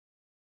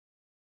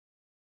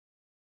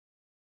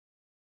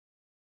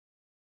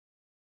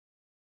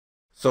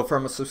So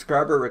from a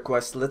subscriber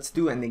request, let's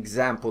do an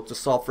example to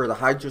solve for the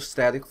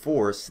hydrostatic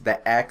force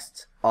that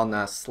acts on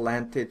a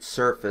slanted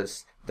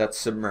surface that's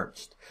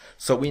submerged.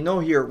 So we know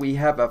here we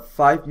have a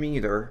 5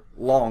 meter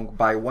long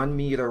by 1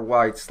 meter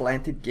wide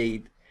slanted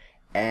gate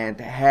and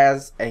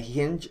has a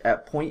hinge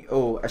at point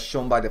O as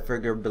shown by the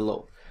figure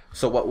below.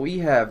 So what we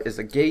have is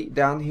a gate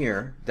down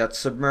here that's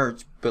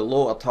submerged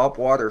below a top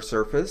water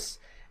surface,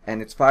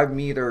 and it's 5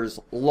 meters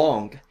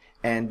long,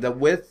 and the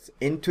width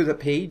into the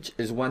page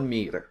is 1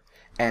 meter.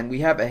 And we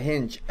have a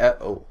hinge at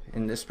O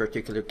in this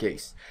particular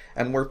case.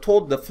 And we're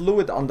told the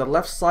fluid on the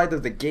left side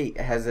of the gate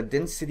has a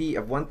density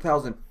of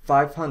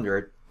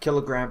 1,500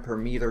 kilogram per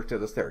meter to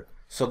the third.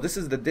 So this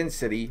is the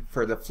density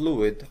for the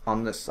fluid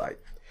on this side.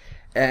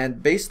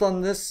 And based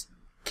on this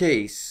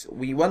case,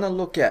 we want to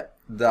look at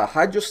the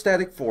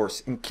hydrostatic force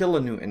in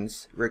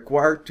kilonewtons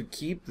required to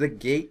keep the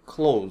gate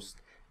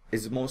closed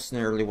is most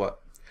nearly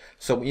what?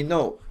 So we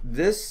know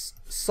this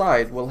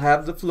side will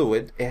have the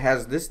fluid, it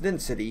has this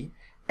density,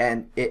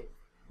 and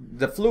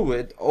the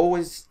fluid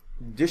always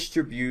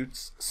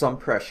distributes some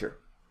pressure.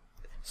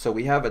 So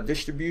we have a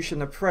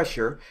distribution of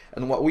pressure,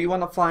 and what we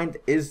want to find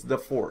is the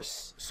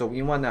force. So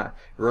we want to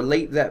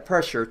relate that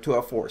pressure to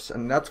a force,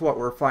 and that's what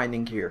we're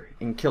finding here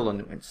in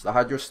kilonewtons, the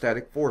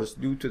hydrostatic force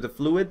due to the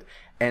fluid.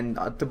 And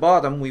at the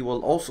bottom we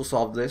will also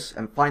solve this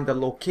and find the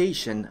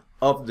location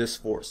of this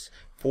force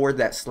for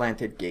that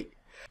slanted gate.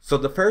 So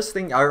the first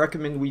thing I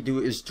recommend we do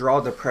is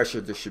draw the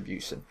pressure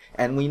distribution.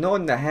 And we know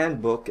in the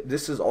handbook,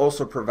 this is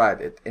also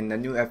provided in the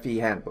new FE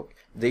handbook.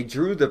 They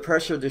drew the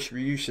pressure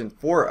distribution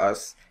for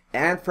us,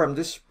 and from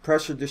this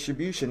pressure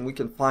distribution we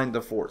can find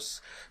the force.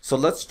 So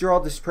let's draw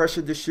this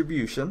pressure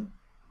distribution,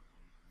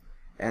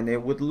 and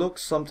it would look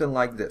something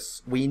like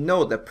this. We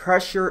know the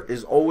pressure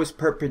is always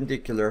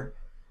perpendicular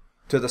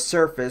to the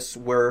surface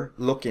we're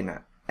looking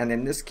at, and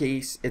in this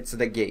case it's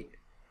the gate.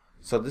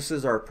 So this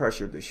is our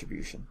pressure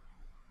distribution.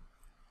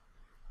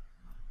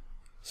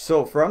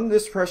 So from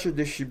this pressure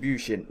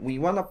distribution we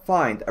want to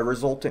find a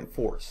resultant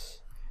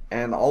force,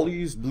 and I'll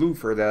use blue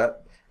for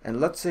that,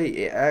 and let's say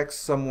it acts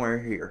somewhere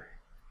here.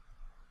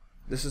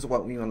 This is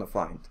what we want to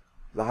find,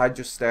 the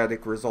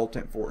hydrostatic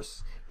resultant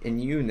force in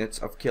units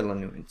of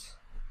kilonewtons.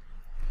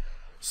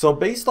 So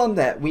based on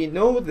that, we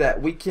know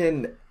that we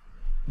can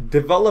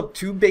develop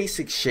two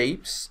basic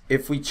shapes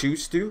if we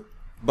choose to,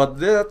 but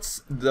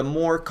that's the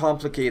more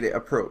complicated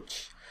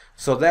approach.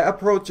 So that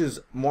approach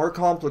is more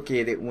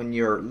complicated when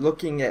you're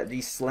looking at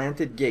these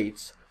slanted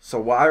gates. So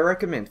what I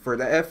recommend for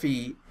the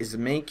FE is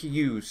make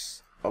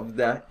use of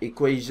the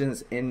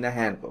equations in the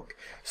handbook.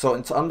 So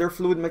it's under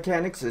fluid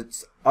mechanics,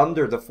 it's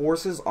under the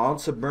forces on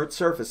submerged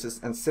surfaces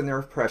and center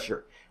of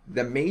pressure.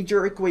 The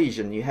major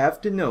equation you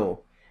have to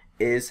know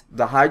is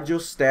the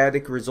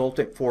hydrostatic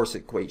resultant force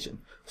equation.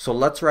 So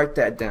let's write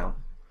that down.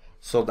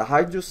 So the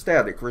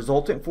hydrostatic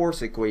resultant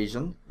force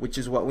equation, which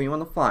is what we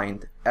want to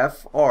find,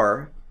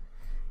 Fr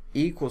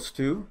equals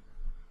to,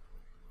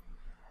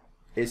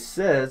 it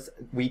says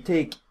we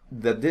take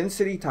the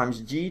density times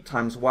G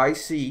times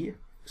YC.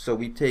 So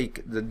we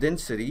take the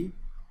density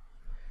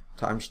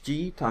times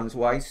G times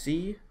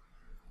YC,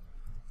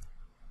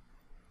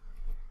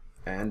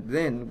 and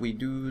then we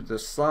do the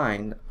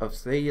sine of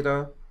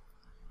theta,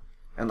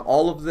 and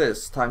all of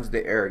this times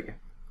the area.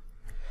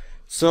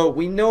 So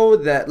we know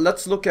that,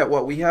 let's look at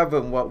what we have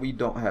and what we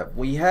don't have.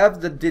 We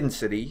have the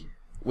density,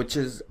 which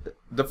is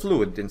the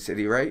fluid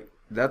density, right?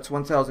 That's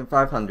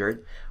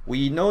 1,500.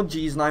 We know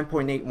G is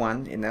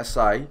 9.81 in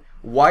SI.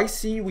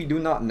 YC we do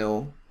not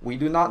know. We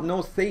do not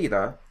know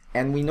theta,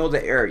 and we know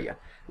the area.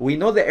 We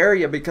know the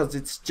area because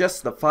it's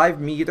just the 5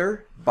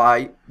 meter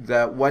by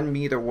the 1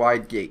 meter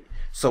wide gate.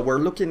 So we're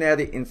looking at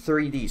it in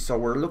 3D. So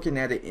we're looking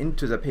at it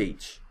into the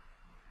page.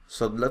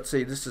 So let's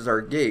say this is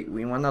our gate.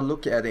 We want to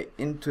look at it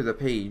into the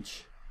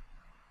page,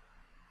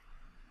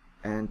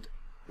 and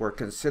we're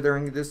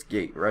considering this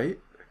gate, right?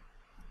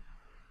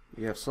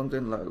 We have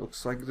something that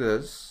looks like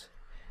this,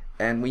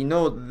 and we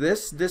know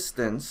this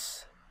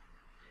distance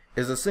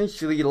is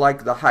essentially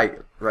like the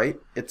height, right?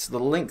 It's the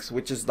length,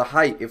 which is the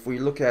height if we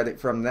look at it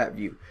from that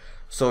view.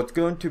 So it's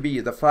going to be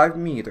the 5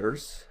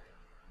 meters,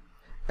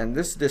 and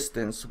this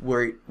distance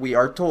where we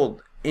are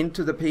told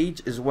into the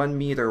page is 1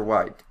 meter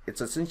wide.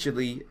 It's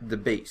essentially the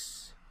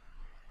base.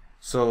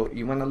 So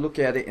you want to look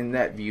at it in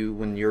that view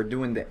when you're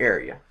doing the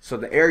area. So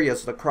the area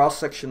is the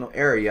cross-sectional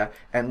area,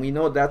 and we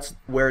know that's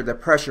where the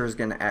pressure is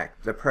going to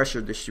act, the pressure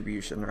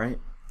distribution, right?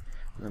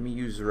 Let me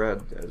use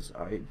red as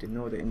I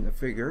denote it in the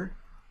figure.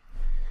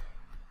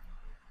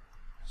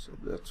 So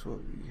that's what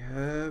we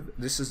have.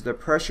 This is the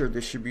pressure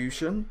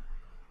distribution,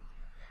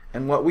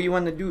 and what we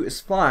want to do is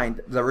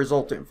find the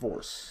resultant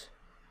force,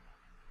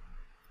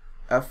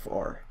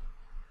 Fr.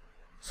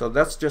 So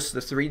that's just the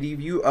 3D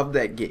view of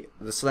that gate,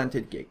 the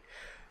slanted gate.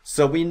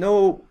 So we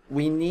know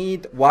we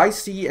need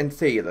YC and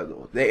theta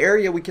though. The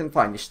area we can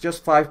find is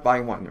just 5 by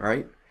 1,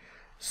 right?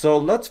 So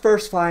let's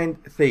first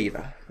find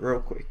theta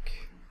real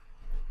quick.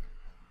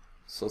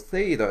 So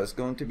theta is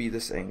going to be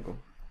this angle,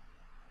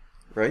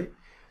 right?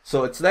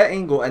 So it's that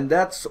angle, and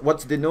that's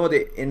what's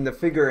denoted in the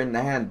figure in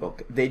the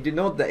handbook. They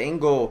denote the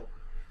angle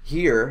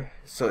here,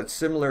 so it's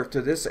similar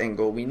to this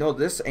angle. We know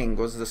this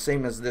angle is the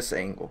same as this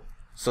angle.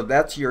 So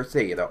that's your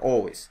theta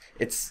always.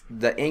 It's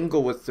the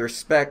angle with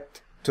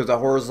respect to the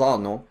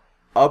horizontal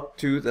up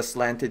to the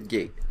slanted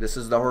gate. This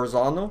is the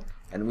horizontal,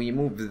 and we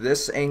move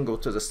this angle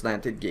to the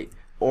slanted gate.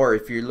 Or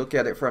if you look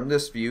at it from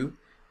this view,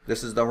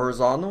 this is the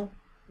horizontal.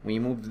 We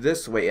move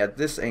this way at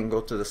this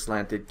angle to the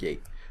slanted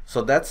gate.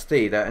 So that's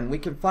theta, and we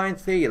can find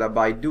theta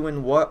by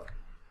doing what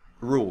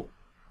rule?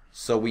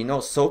 So we know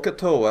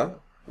SOHCAHTOA.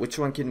 Which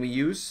one can we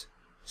use?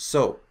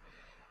 So,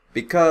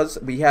 because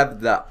we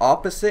have the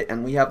opposite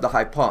and we have the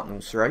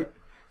hypotenuse, right?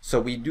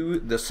 So we do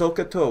the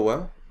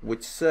SOHCAHTOA,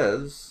 which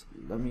says,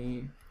 let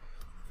me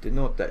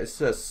denote that, it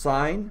says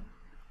sine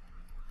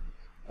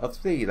of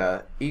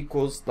theta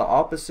equals the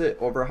opposite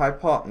over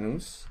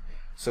hypotenuse.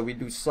 So we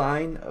do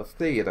sine of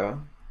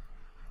theta.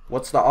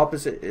 What's the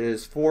opposite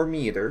is 4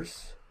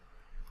 meters,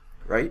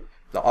 right?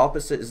 The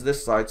opposite is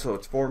this side, so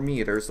it's 4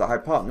 meters. The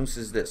hypotenuse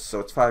is this,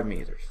 so it's 5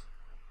 meters.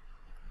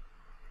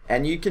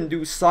 And you can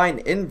do sine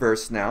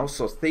inverse now,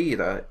 so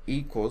theta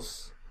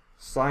equals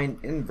sine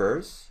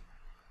inverse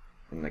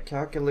in the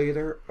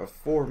calculator of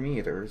 4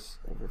 meters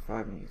over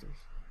 5 meters.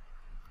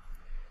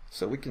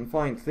 So we can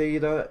find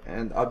theta,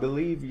 and I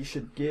believe you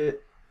should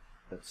get,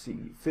 let's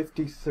see,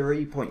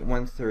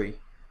 53.13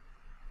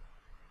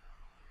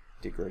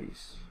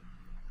 degrees.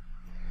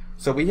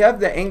 So we have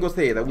the angle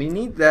theta. We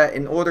need that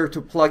in order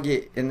to plug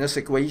it in this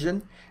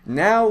equation.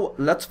 Now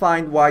let's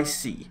find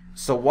YC.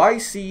 So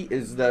YC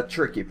is the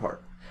tricky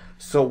part.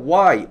 So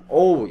Y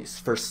always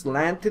for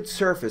slanted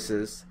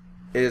surfaces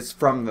is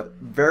from the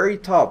very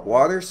top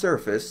water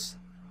surface,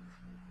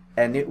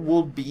 and it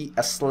will be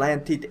a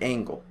slanted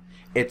angle.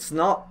 It's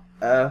not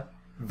a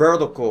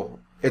vertical.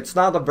 It's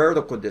not a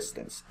vertical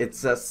distance.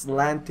 It's a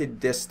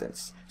slanted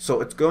distance. So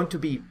it's going to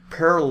be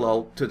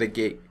parallel to the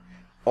gate.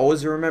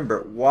 Always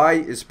remember, Y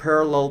is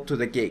parallel to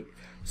the gate.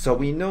 So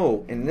we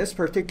know in this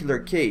particular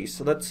case,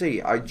 let's say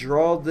I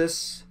draw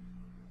this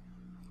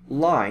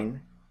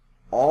line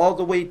all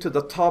the way to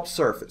the top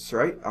surface,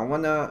 right? I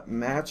want to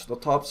match the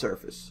top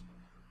surface.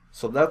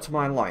 So that's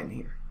my line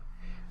here.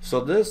 So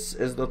this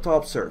is the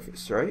top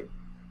surface, right?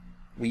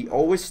 We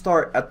always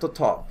start at the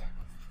top,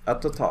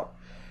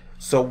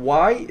 So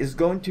Y is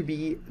going to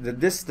be the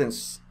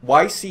distance,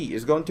 YC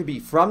is going to be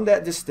from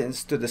that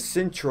distance to the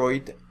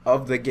centroid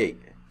of the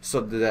gate.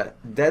 So the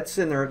dead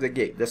center of the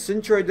gate. The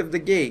centroid of the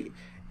gate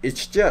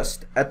is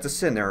just at the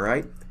center,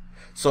 right?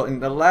 So in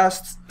the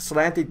last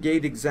slanted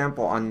gate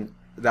example on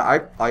I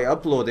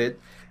uploaded,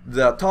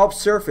 the top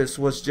surface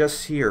was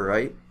just here,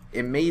 right?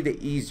 It made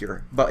it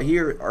easier. But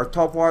here our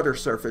top water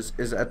surface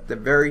is at the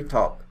very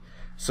top.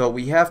 So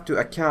we have to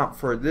account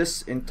for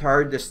this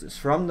entire distance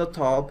from the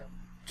top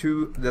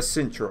to the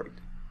centroid.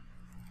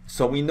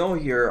 So we know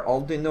here,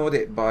 I'll denote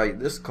it by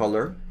this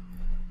color,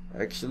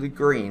 actually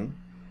green.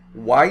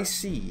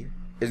 YC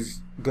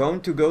is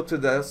going to go to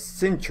the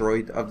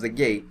centroid of the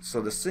gate.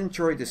 So the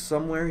centroid is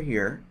somewhere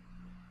here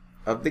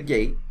of the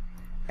gate.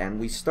 And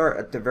we start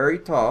at the very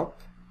top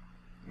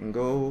and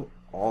go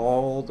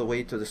all the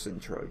way to the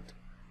centroid.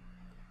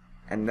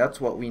 And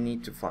that's what we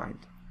need to find.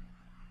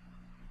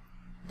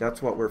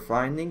 That's what we're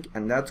finding,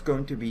 and that's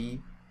going to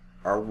be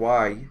our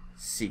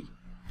YC.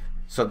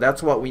 So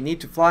that's what we need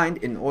to find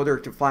in order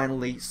to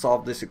finally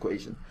solve this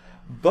equation.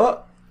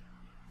 But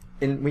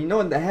we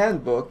know in the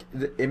handbook,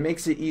 it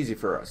makes it easy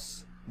for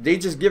us. They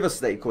just give us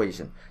the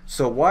equation.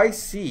 So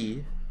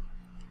YC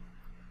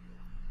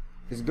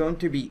is going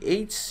to be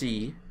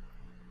HC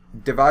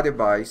divided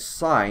by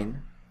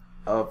sine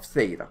of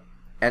theta.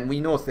 And we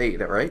know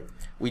theta, right?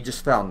 We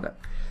just found that.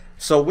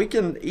 So we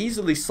can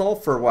easily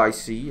solve for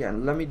YC,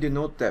 and let me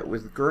denote that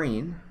with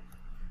green.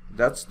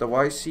 That's the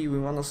YC we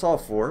want to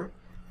solve for,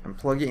 and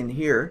plug it in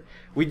here.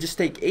 We just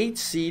take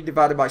HC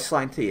divided by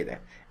sine theta.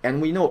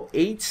 And we know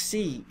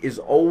HC is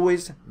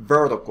always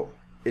vertical.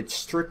 It's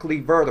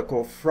strictly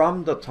vertical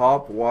from the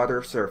top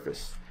water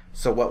surface.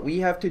 So what we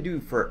have to do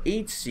for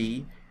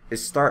HC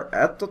is start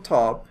at the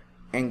top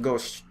and go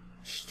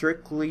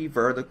strictly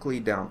vertically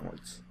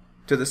downwards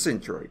to the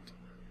centroid.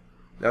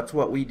 That's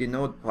what we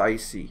denote by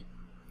C.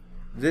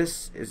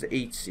 This is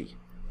HC.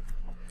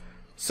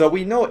 So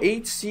we know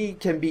HC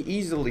can be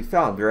easily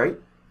found, right?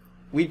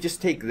 We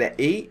just take the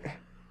 8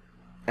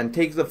 and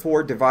take the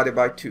 4 divided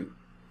by 2.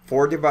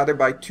 4 divided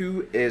by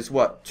 2 is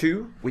what?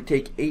 2. We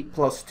take 8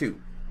 plus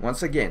 2.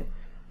 Once again,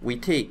 we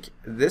take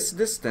this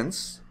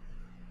distance,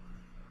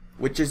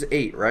 which is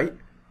 8, right?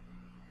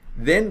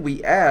 Then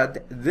we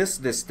add this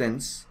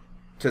distance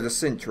to the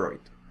centroid,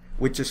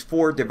 which is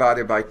 4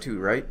 divided by 2,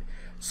 right?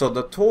 So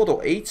the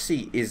total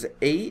HC is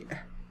 8,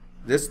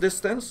 this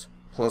distance,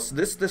 plus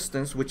this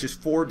distance, which is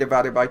 4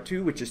 divided by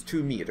 2, which is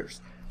 2 meters.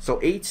 So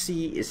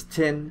HC is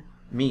 10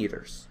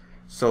 meters.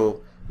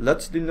 So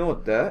let's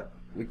denote that.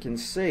 We can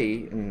say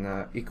in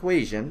the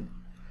equation,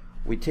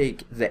 we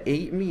take the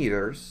 8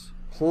 meters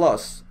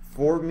plus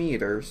 4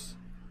 meters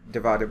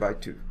divided by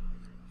 2.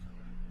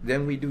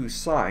 Then we do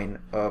sine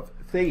of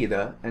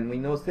theta, and we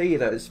know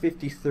theta is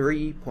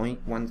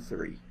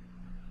 53.13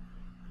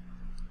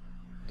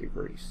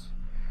 degrees.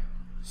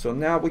 So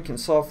now we can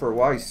solve for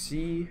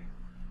YC,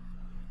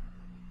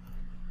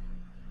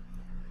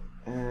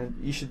 and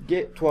you should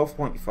get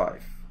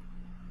 12.5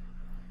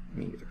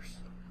 meters.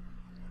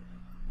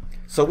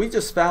 So we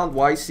just found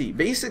YC.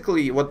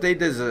 Basically what they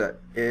did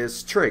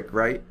is trig,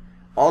 right?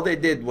 All they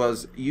did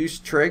was use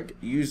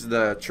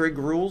the trig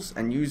rules,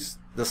 and use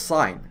the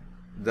sign,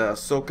 the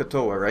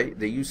SOHCAHTOA, right?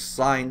 They use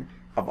sine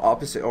of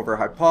opposite over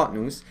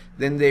hypotenuse,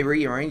 then they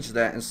rearranged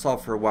that and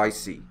solved for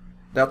YC.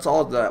 That's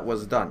all that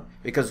was done,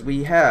 because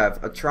we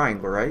have a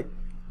triangle, right?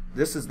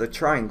 This is the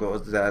triangle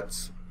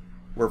that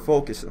we're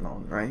focusing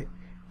on, right?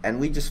 And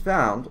we just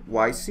found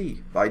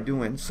YC by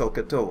doing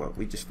SOHCAHTOA.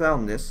 We just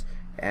found this,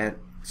 and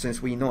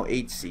since we know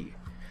HC.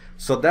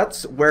 So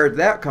that's where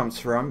that comes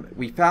from.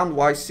 We found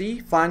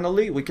YC.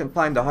 Finally, we can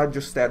find the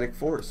hydrostatic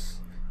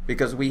force.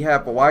 Because we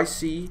have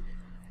YC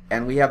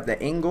and we have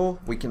the angle,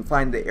 we can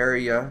find the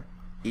area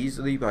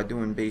easily by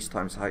doing base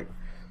times height.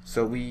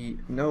 So we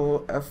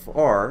know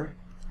FR.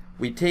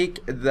 We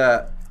take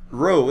the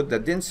rho, the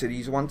density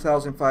is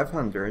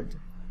 1,500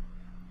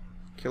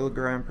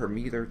 kilogram per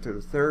meter to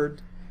the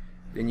third.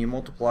 Then you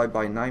multiply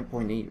by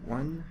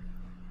 9.81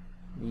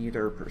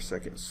 meter per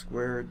second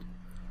squared.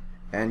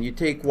 And you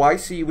take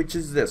YC, which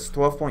is this,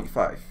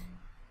 12.5.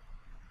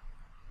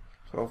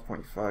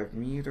 12.5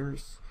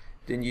 meters.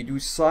 Then you do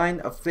sine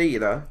of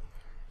theta.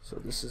 So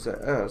this is a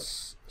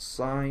S.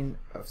 Sine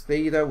of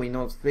theta. We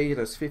know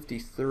theta is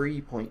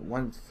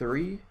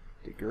 53.13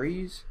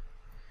 degrees.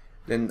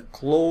 Then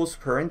close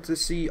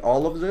parenthesis,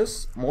 all of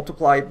this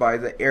multiplied by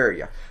the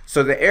area.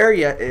 So the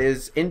area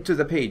is into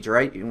the page,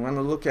 right? You want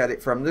to look at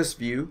it from this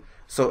view.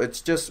 So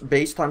it's just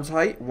base times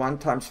height, 1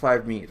 times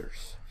 5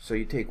 meters. So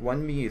you take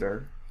 1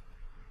 meter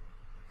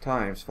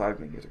times 5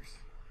 meters.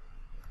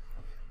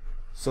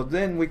 So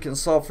then we can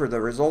solve for the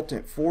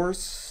resultant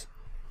force,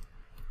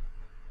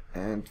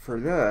 and for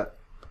that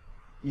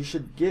you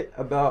should get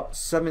about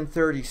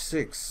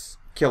 736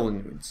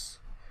 kilonewtons.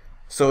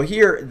 So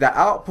here the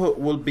output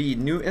will be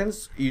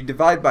newtons. You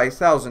divide by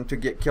 1,000 to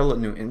get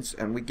kilonewtons,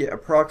 and we get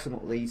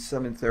approximately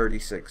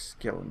 736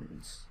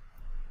 kilonewtons.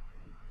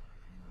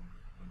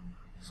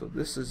 So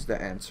this is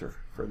the answer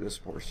for this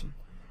portion.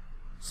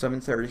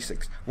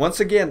 736. Once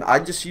again, I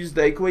just used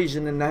the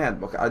equation in the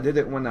handbook. I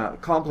didn't want to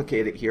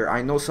complicate it here.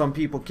 I know some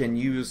people can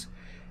use,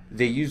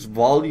 they use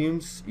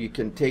volumes. You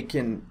can take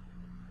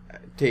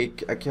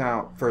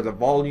account for the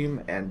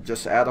volume and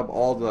just add up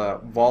all the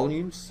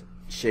volumes,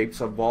 shapes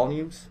of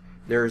volumes.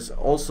 There's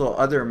also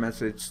other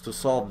methods to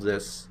solve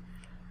this,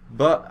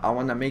 but I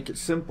want to make it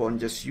simple and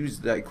just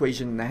use the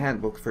equation in the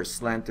handbook for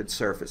slanted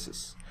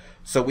surfaces.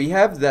 So we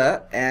have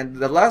that, and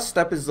the last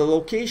step is the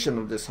location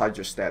of this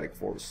hydrostatic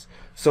force.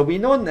 So we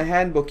know in the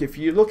handbook, if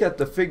you look at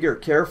the figure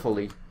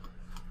carefully,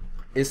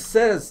 it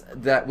says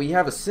that we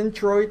have a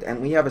centroid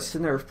and we have a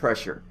center of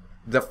pressure.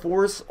 The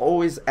force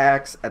always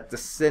acts at the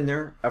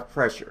center of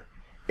pressure.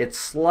 It's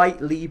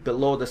slightly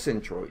below the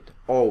centroid,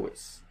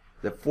 always.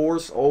 The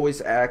force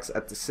always acts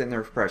at the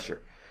center of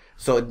pressure.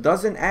 So it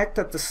doesn't act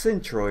at the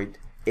centroid,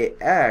 it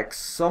acts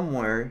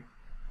somewhere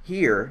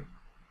here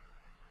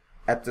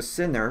at the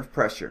center of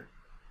pressure.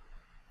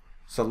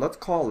 So let's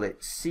call it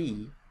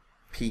CP.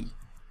 It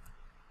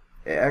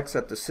acts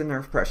at the center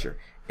of pressure.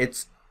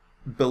 It's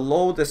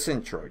below the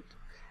centroid,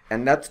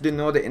 and that's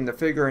denoted in the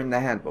figure in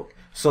the handbook.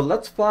 So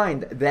let's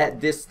find that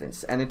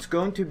distance, and it's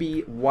going to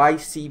be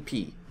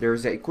YCP.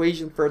 There's an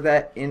equation for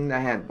that in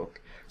the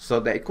handbook. So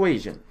the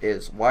equation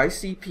is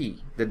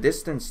YCP, the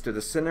distance to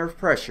the center of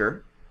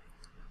pressure,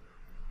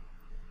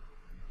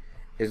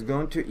 is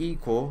going to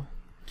equal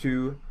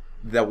to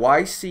the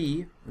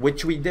YC,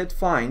 which we did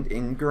find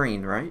in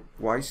green, right?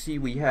 YC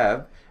we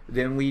have,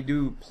 then we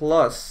do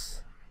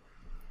plus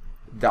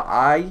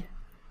the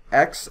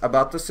Ix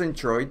about the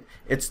centroid.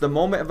 It's the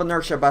moment of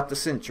inertia about the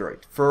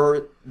centroid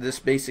for this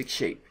basic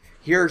shape.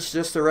 Here it's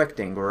just a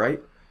rectangle,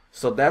 right?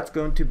 So that's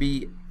going to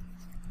be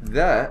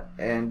that,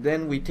 and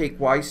then we take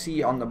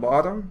YC on the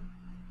bottom.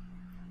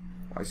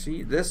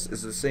 YC, this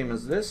is the same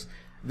as this.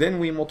 Then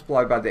we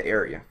multiply by the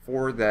area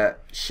for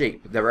that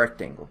shape, the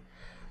rectangle.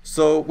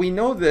 So we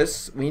know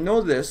this,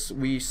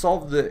 we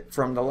solved it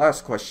from the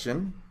last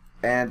question,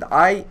 and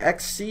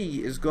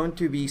IXC is going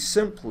to be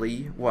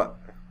simply what?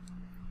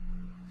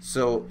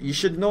 So you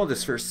should know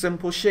this for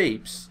simple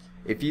shapes.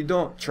 If you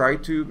don't, try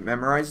to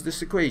memorize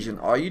this equation.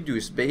 All you do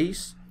is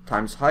base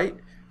times height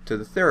to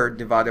the third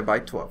divided by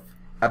 12.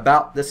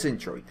 About the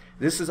centroid.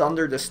 This is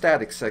under the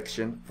static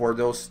section for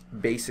those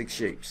basic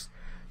shapes.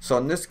 So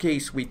in this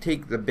case, we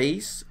take the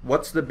base.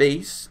 What's the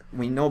base?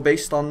 We know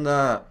based on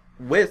the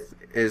width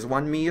is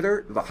 1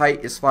 meter, the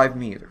height is 5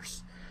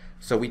 meters.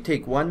 So we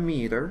take 1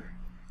 meter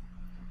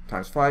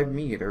times 5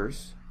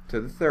 meters to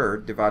the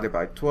third divided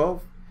by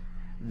 12.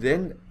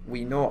 Then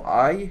we know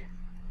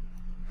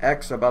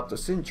Ix about the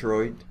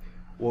centroid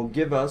will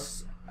give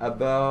us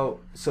about,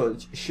 so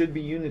it should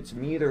be units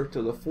meter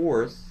to the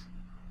fourth,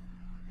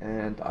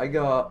 and I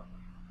got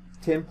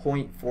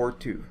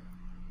 10.42.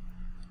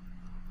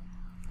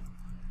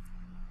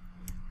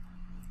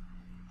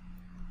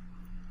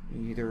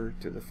 meter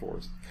to the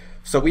fourth.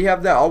 So we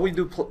have that. All we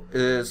do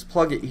is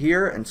plug it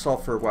here and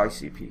solve for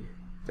YCP,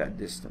 that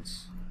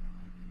distance.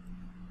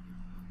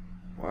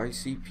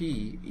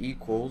 YCP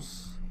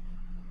equals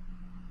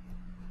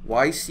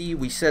YC,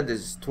 we said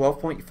is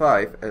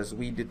 12.5 as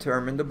we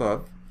determined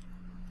above,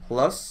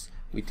 plus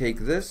we take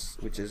this,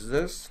 which is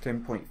this,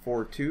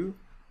 10.42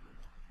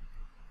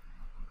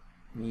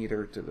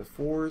 meter to the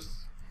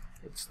fourth.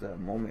 It's the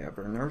moment of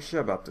inertia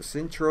about the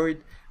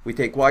centroid. We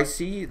take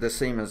YC, the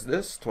same as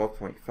this,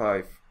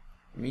 12.5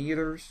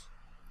 meters,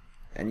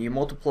 and you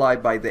multiply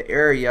by the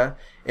area.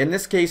 In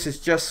this case, it's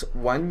just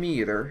 1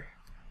 meter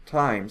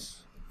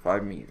times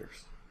 5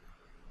 meters.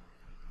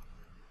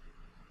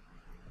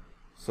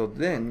 So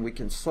then we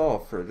can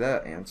solve for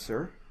that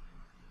answer,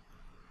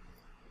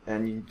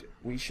 and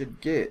we should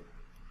get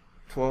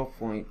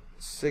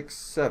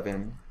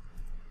 12.67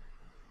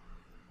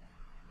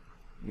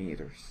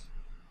 meters.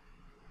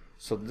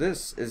 So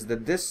this is the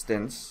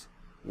distance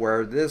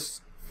where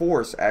this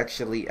force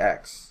actually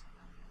acts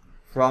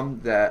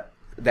from that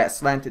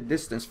slanted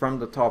distance from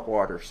the top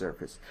water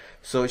surface.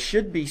 So it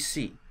should be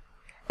C.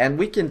 And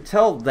we can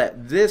tell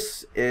that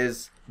this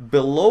is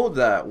below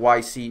the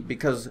YC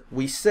because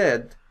we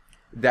said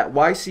that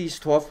YC is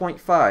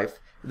 12.5.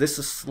 This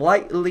is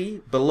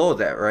slightly below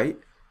that, right?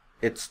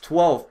 It's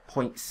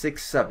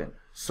 12.67.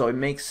 So it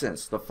makes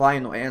sense. The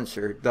final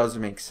answer does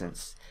make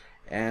sense.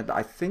 And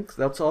I think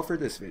that's all for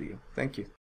this video. Thank you.